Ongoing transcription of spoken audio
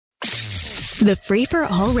The Free for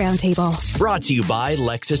All Roundtable. Brought to you by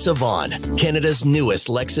Lexus Avon, Canada's newest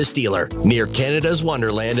Lexus dealer, near Canada's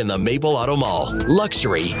Wonderland in the Maple Auto Mall.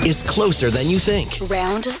 Luxury is closer than you think.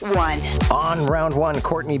 Round one. On round one,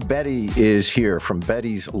 Courtney Betty is here from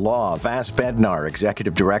Betty's Law. Vass Bednar,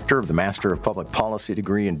 Executive Director of the Master of Public Policy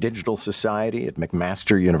degree in Digital Society at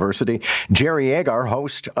McMaster University. Jerry Agar,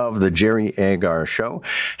 host of the Jerry Agar Show.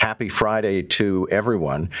 Happy Friday to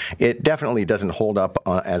everyone. It definitely doesn't hold up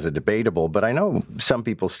as a debatable, but I know some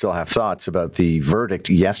people still have thoughts about the verdict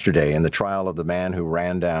yesterday in the trial of the man who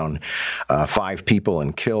ran down 5 people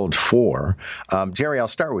and killed 4. Jerry, I'll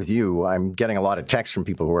start with you. I'm getting a lot of texts from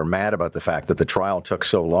people who are mad about the fact that the trial took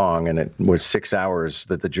so long and it was 6 hours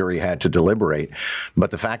that the jury had to deliberate.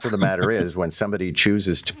 But the fact of the matter is, when somebody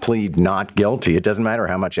chooses to plead not guilty, it doesn't matter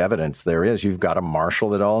how much evidence there is. You've got to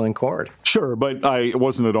marshal it all in court. Sure, but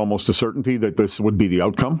wasn't it almost a certainty that this would be the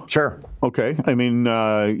outcome? Sure. Okay. I mean,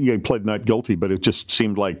 he pled not guilty, but it just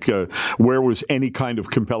seemed like where was any kind of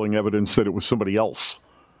compelling evidence that it was somebody else?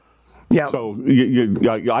 Yeah. So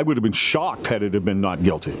I would have been shocked had it have been not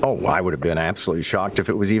guilty. Oh, I would have been absolutely shocked if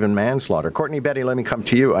it was even manslaughter. Courtney Betty, let me come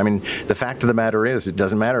to you. I mean, the fact of the matter is, it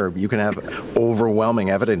doesn't matter. You can have overwhelming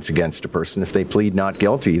evidence against a person. If they plead not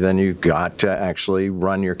guilty, then you've got to actually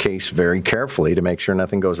run your case very carefully to make sure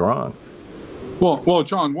nothing goes wrong. Well,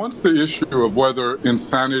 John, once the issue of whether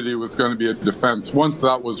insanity was going to be a defense, once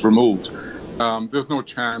that was removed, there's no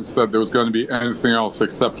chance that there was going to be anything else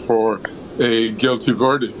except for a guilty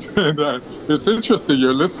verdict. And it's interesting.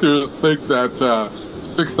 Your listeners think that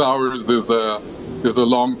 6 hours is a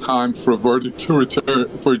long time for a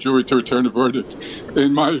jury to return a verdict.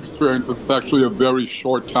 In my experience, it's actually a very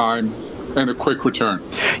short time and a quick return.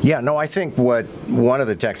 Yeah, no, I think what one of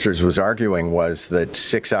the texters was arguing was that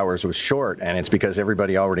 6 hours was short, and it's because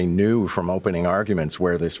everybody already knew from opening arguments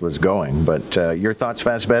where this was going. But your thoughts,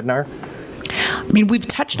 Vass Bednar? I mean, we've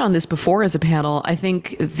touched on this before as a panel. I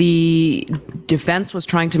think the defense was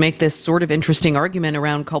trying to make this sort of interesting argument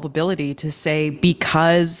around culpability to say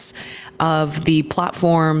because of the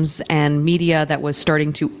platforms and media that was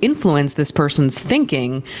starting to influence this person's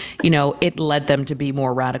thinking, it led them to be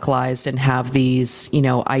more radicalized and have these,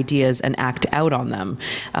 ideas and act out on them.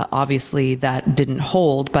 Obviously, that didn't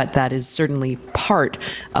hold, but that is certainly part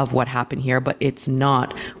of what happened here. But it's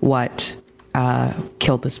not what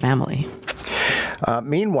killed this family.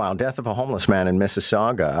 Meanwhile, death of a homeless man in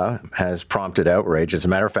Mississauga has prompted outrage. As a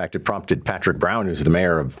matter of fact, it prompted Patrick Brown, who's the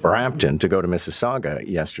mayor of Brampton, to go to Mississauga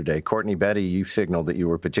yesterday. Courtney Betty, you signaled that you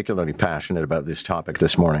were particularly passionate about this topic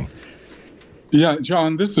this morning. Yeah,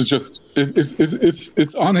 John, this is just,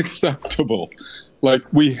 it's unacceptable. Like,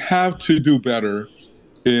 we have to do better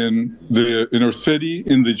in our city,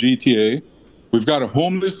 in the GTA. We've got a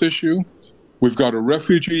homeless issue. We've got a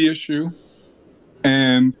refugee issue.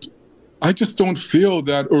 And I just don't feel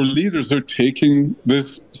that our leaders are taking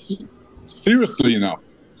this seriously enough.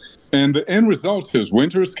 And the end result is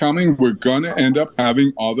winter is coming. We're going to end up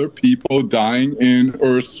having other people dying in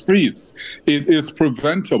our streets. It is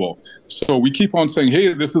preventable. So we keep on saying,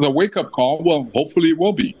 hey, this is a wake-up call. Well, hopefully it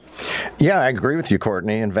will be. Yeah, I agree with you,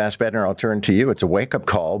 Courtney. And Vass Bednar, I'll turn to you. It's a wake-up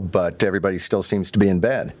call, but everybody still seems to be in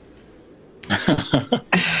bed.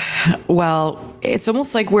 Well, it's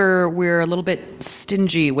almost like we're a little bit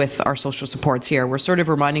stingy with our social supports here. We're sort of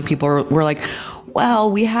reminding people, we're like,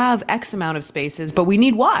 well, we have X amount of spaces, but we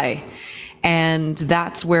need Y. And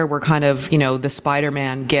that's where we're kind of, the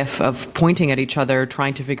Spider-Man gif of pointing at each other,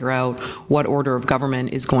 trying to figure out what order of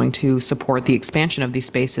government is going to support the expansion of these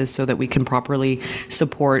spaces so that we can properly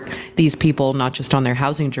support these people, not just on their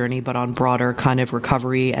housing journey, but on broader kind of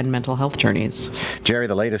recovery and mental health journeys. Jerry,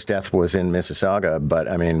 the latest death was in Mississauga, but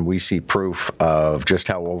I mean, we see proof of just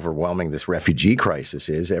how overwhelming this refugee crisis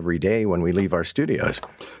is every day when we leave our studios.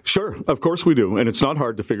 Sure, of course we do. And it's not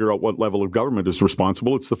hard to figure out what level of government is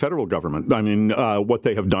responsible. It's the federal government. I mean, what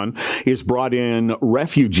they have done is brought in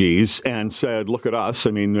refugees and said, look at us.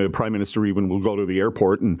 I mean, the Prime Minister even will go to the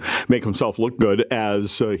airport and make himself look good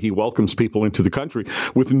as he welcomes people into the country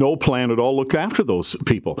with no plan at all look after those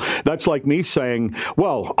people. That's like me saying,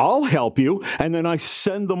 well, I'll help you. And then I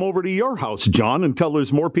send them over to your house, John, until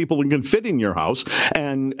there's more people than can fit in your house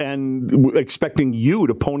and expecting you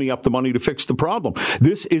to pony up the money to fix the problem.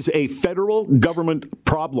 This is a federal government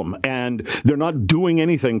problem, and they're not doing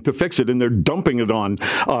anything to fix it. And they're dumping it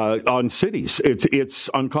on cities. It's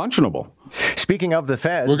unconscionable. Speaking of the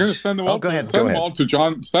feds, we're going to send them all.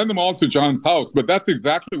 Send them all to John's house. But that's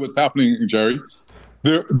exactly what's happening, Jerry.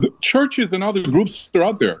 The churches and other groups are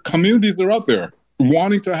out there. Communities are out there.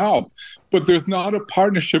 wanting to help, but there's not a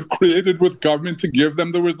partnership created with government to give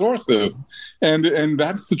them the resources. And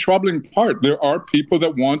that's the troubling part. There are people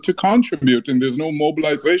that want to contribute, and there's no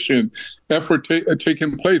mobilization effort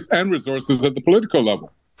taking place and resources at the political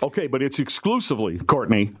level. Okay, but it's exclusively,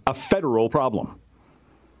 Courtney, a federal problem.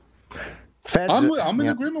 I'm in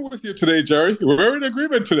agreement with you today, Jerry. We're in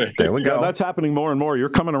agreement today. There we go. Yeah, that's happening more and more. You're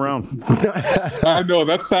coming around. I know,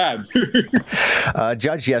 that's sad. A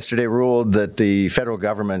judge yesterday ruled that the federal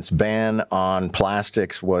government's ban on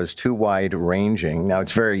plastics was too wide-ranging. Now,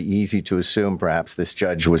 it's very easy to assume perhaps this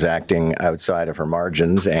judge was acting outside of her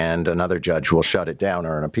margins, and another judge will shut it down,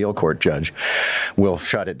 or an appeal court judge will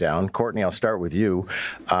shut it down. Courtney, I'll start with you.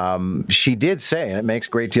 She did say, and it makes a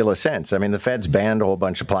great deal of sense, I mean, the feds banned a whole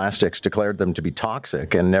bunch of plastics, declared them to be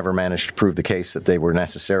toxic, and never managed to prove the case that they were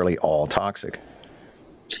necessarily all toxic.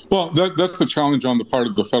 Well, that's the challenge on the part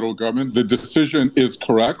of the federal government. The decision is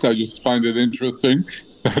correct. I just find it interesting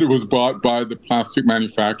that it was brought by the plastic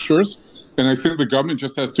manufacturers. And I think the government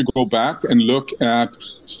just has to go back and look at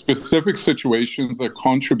specific situations that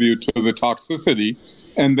contribute to the toxicity,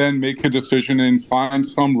 and then make a decision and find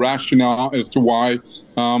some rationale as to why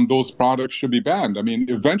those products should be banned. I mean,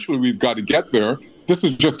 eventually we've got to get there. This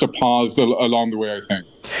is just a pause along the way, I think.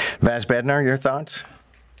 Vass Bednar, your thoughts?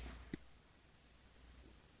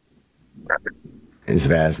 Is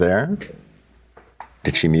Vass there?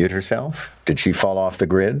 Did she mute herself? Did she fall off the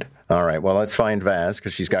grid? All right, well, let's find Vass,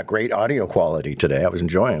 because she's got great audio quality today. I was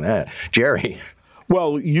enjoying that. Jerry.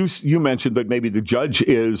 Well, you mentioned that maybe the judge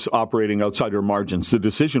is operating outside her margins. The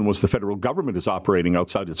decision was the federal government is operating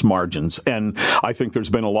outside its margins, and I think there's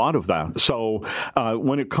been a lot of that. So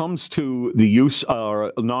when it comes to the use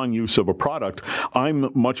or non-use of a product, I'm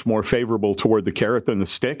much more favorable toward the carrot than the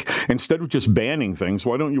stick. Instead of just banning things,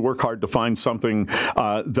 why don't you work hard to find something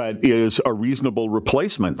that is a reasonable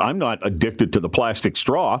replacement? I'm not addicted to the plastic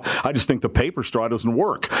straw. I just think the paper straw doesn't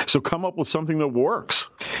work. So come up with something that works.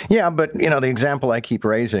 Yeah, but, you know, the example I keep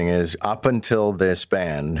raising is up until this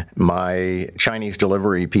ban, my Chinese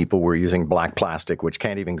delivery people were using black plastic, which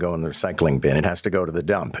can't even go in the recycling bin. It has to go to the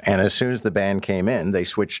dump. And as soon as the ban came in, they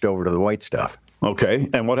switched over to the white stuff. Okay,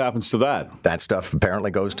 and what happens to that? That stuff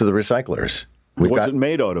apparently goes to the recyclers. What's it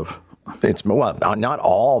made out of? It's, well, not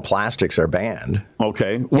all plastics are banned.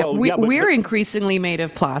 Okay. Well, we're increasingly made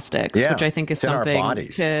of plastics, which I think is something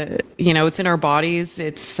to, you know, it's in our bodies.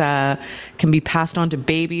 It's can be passed on to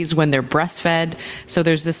babies when they're breastfed. So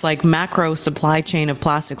there's this like macro supply chain of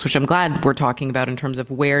plastics, which I'm glad we're talking about in terms of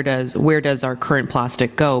where does our current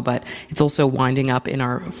plastic go, but it's also winding up in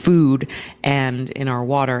our food and in our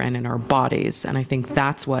water and in our bodies. And I think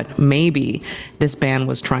that's what maybe this ban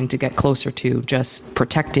was trying to get closer to, just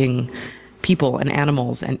protecting people and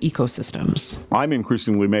animals and ecosystems. I'm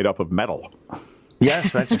increasingly made up of metal.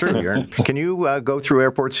 Yes, that's true. Can you go through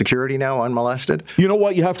airport security now unmolested? You know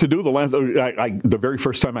what you have to do? The very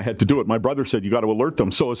first time I had to do it, my brother said you got to alert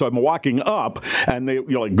them. So as I'm walking up, and they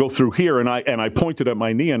like go through here, and I pointed at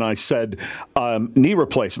my knee and I said, knee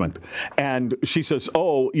replacement. And she says,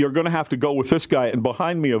 oh, you're going to have to go with this guy. And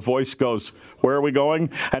behind me, a voice goes, where are we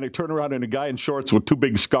going? And I turn around, and a guy in shorts with two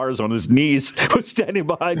big scars on his knees was standing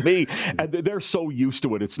behind me. And they're so used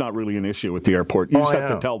to it, it's not really an issue at the airport. You just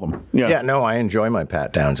have to tell them. Yeah, no, I enjoy my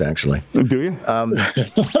pat downs, actually. Do you?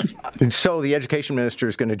 So the education minister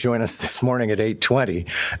is going to join us this morning at 8:20.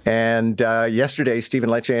 And yesterday, Stephen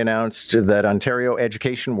Lecce announced that Ontario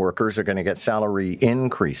education workers are going to get salary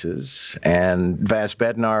increases. And Vass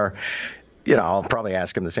Bednar, you know, I'll probably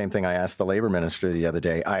ask him the same thing I asked the labor minister the other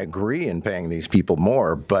day. I agree in paying these people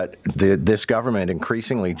more, but this government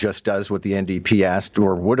increasingly just does what the NDP asked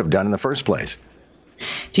or would have done in the first place.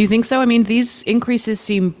 Do you think so? I mean, these increases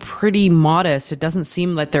seem pretty modest. It doesn't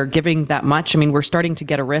seem like they're giving that much. I mean, we're starting to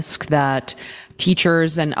get a risk that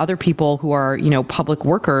teachers and other people who are, you know, public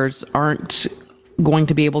workers aren't going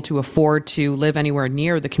to be able to afford to live anywhere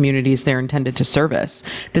near the communities they're intended to service.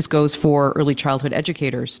 This goes for early childhood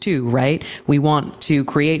educators too, right? We want to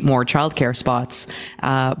create more childcare spots,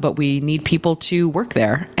 but we need people to work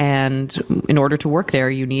there. And in order to work there,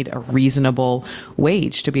 you need a reasonable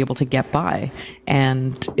wage to be able to get by.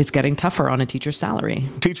 And it's getting tougher on a teacher's salary.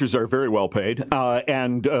 Teachers are very well paid,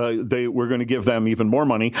 and we're going to give them even more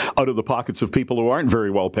money out of the pockets of people who aren't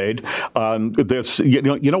very well paid.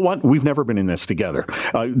 You know what? We've never been in this together.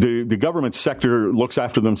 The government sector looks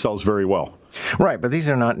after themselves very well. Right, but these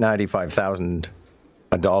are not $95,000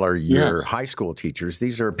 a year high school teachers.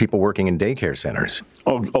 These are people working in daycare centers.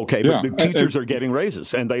 Oh, okay, but the teachers are getting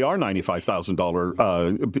raises, and they are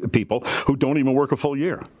 $95,000 people who don't even work a full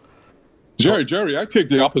year. Jerry, I take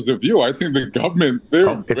the opposite view. I think the government,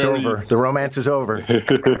 it's over. The romance is over.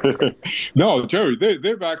 No, Jerry,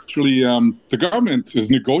 they've actually, the government has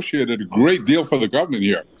negotiated a great deal for the government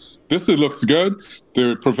here. This looks good.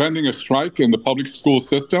 They're preventing a strike in the public school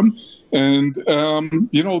system. And,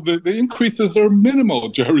 the increases are minimal,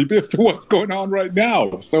 Jerry, based on what's going on right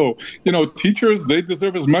now. So, teachers, they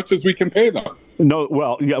deserve as much as we can pay them. No,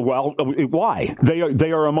 why?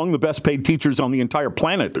 They are among the best paid teachers on the entire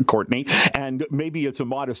planet, Courtney, and maybe it's a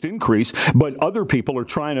modest increase, but other people are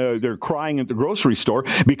they're crying at the grocery store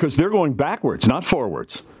because they're going backwards, not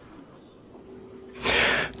forwards.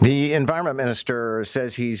 The environment minister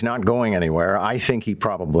says he's not going anywhere. I think he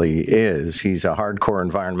probably is. He's a hardcore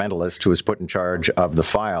environmentalist who was put in charge of the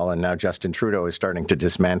file, and now Justin Trudeau is starting to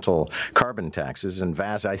dismantle carbon taxes. And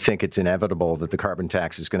Vass, I think it's inevitable that the carbon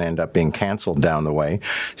tax is going to end up being canceled down the way.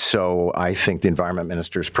 So I think the environment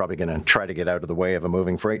minister is probably going to try to get out of the way of a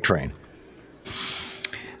moving freight train.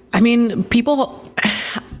 I mean,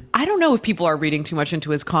 I don't know if people are reading too much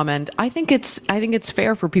into his comment. I think it's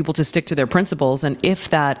fair for people to stick to their principles, and if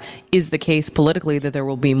that is the case politically, that there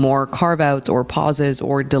will be more carve-outs or pauses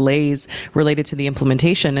or delays related to the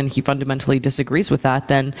implementation, and he fundamentally disagrees with that,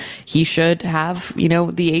 then he should have,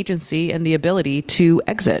 the agency and the ability to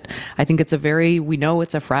exit. I think we know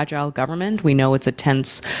it's a fragile government. We know it's a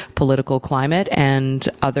tense political climate, and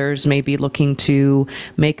others may be looking to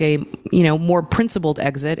make a, more principled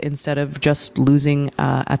exit instead of just losing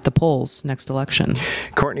at the polls next election.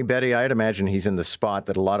 Courtney Betty, I'd imagine he's in the spot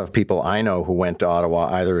that a lot of people I know who went to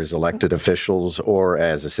Ottawa, either as elected officials or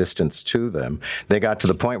as assistants to them, they got to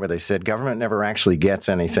the point where they said government never actually gets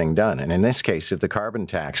anything done. And in this case, if the carbon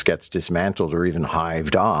tax gets dismantled or even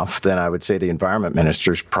hived off, then I would say the environment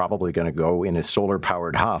minister's probably going to go in his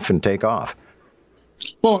solar-powered huff and take off.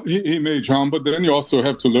 Well, he may, John, but then you also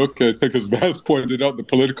have to look, I think as Vass pointed out, the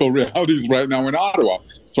political realities right now in Ottawa.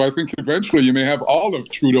 So I think eventually you may have all of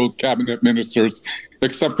Trudeau's cabinet ministers,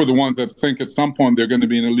 except for the ones that think at some point they're going to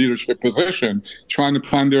be in a leadership position, trying to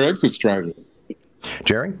plan their exit strategy.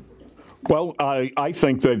 Jerry? Well, I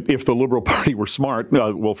think that if the Liberal Party were smart,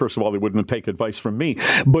 first of all, they wouldn't take advice from me.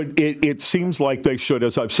 But it seems like they should,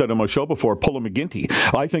 as I've said on my show before, pull a McGuinty.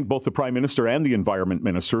 I think both the Prime Minister and the Environment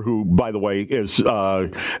Minister, who, by the way, is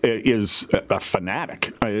a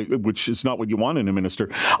fanatic, which is not what you want in a minister.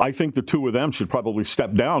 I think the two of them should probably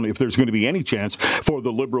step down if there's going to be any chance for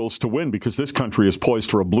the Liberals to win, because this country is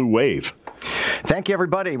poised for a blue wave. Thank you,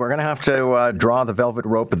 everybody. We're going to have to draw the velvet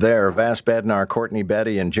rope there. Vass Bednar, Courtney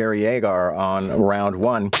Betty, and Jerry Agar on round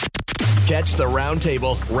one. Catch the round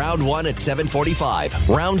table, round 1 at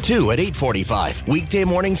 7:45, round 2 at 8:45. Weekday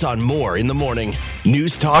mornings on More in the Morning.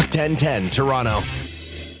 News Talk 1010 Toronto.